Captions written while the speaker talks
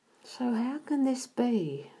So how can this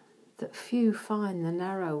be that few find the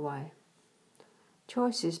narrow way?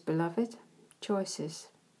 Choices, beloved, choices.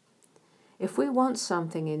 If we want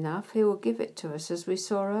something enough, he will give it to us, as we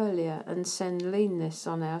saw earlier, and send leanness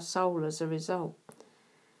on our soul as a result.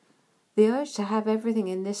 The urge to have everything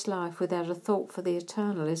in this life without a thought for the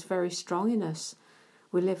eternal is very strong in us.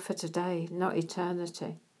 We live for today, not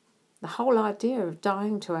eternity. The whole idea of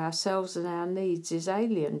dying to ourselves and our needs is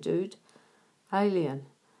alien, dude. Alien.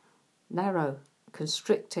 Narrow.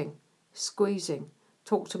 Constricting. Squeezing.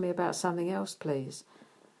 Talk to me about something else, please.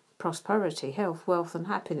 Prosperity, health, wealth and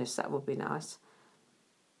happiness, that would be nice.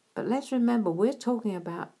 But let's remember, we're talking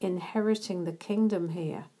about inheriting the kingdom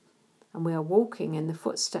here, and we are walking in the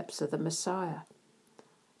footsteps of the Messiah.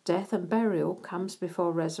 Death and burial comes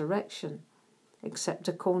before resurrection. Except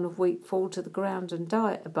a corn of wheat fall to the ground and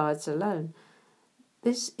die, it abides alone.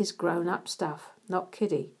 This is grown-up stuff, not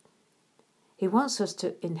kiddie. He wants us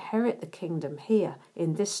to inherit the kingdom here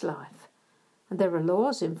in this life. And there are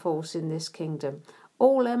laws in force in this kingdom.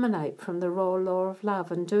 All emanate from the royal law of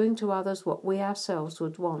love and doing to others what we ourselves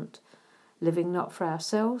would want, living not for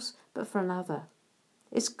ourselves but for another.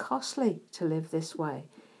 It's costly to live this way.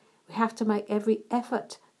 We have to make every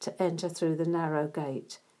effort to enter through the narrow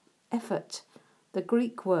gate. Effort. The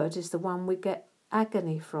Greek word is the one we get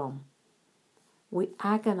agony from. We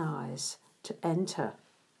agonize to enter.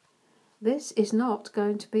 This is not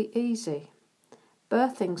going to be easy.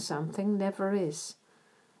 Birthing something never is.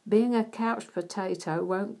 Being a couch potato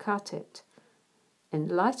won't cut it.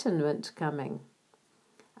 Enlightenment coming.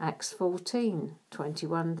 Acts 14,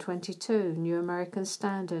 21-22, New American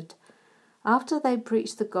Standard. After they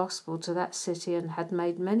preached the gospel to that city and had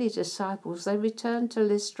made many disciples, they returned to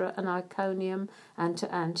Lystra and Iconium and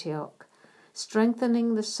to Antioch,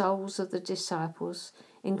 strengthening the souls of the disciples,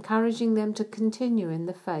 encouraging them to continue in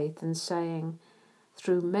the faith and saying,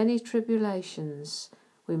 "Through many tribulations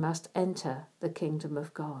we must enter the kingdom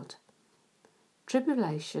of God."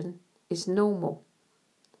 Tribulation is normal.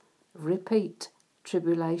 Repeat,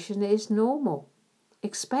 tribulation is normal.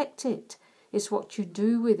 Expect it. It's what you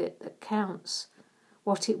do with it that counts,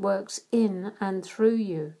 what it works in and through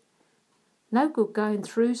you. No good going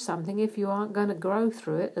through something if you aren't going to grow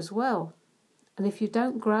through it as well. And if you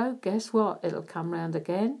don't grow, guess what? It'll come round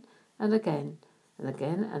again and again and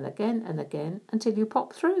again and again and again until you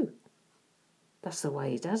pop through. That's the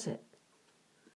way he does it.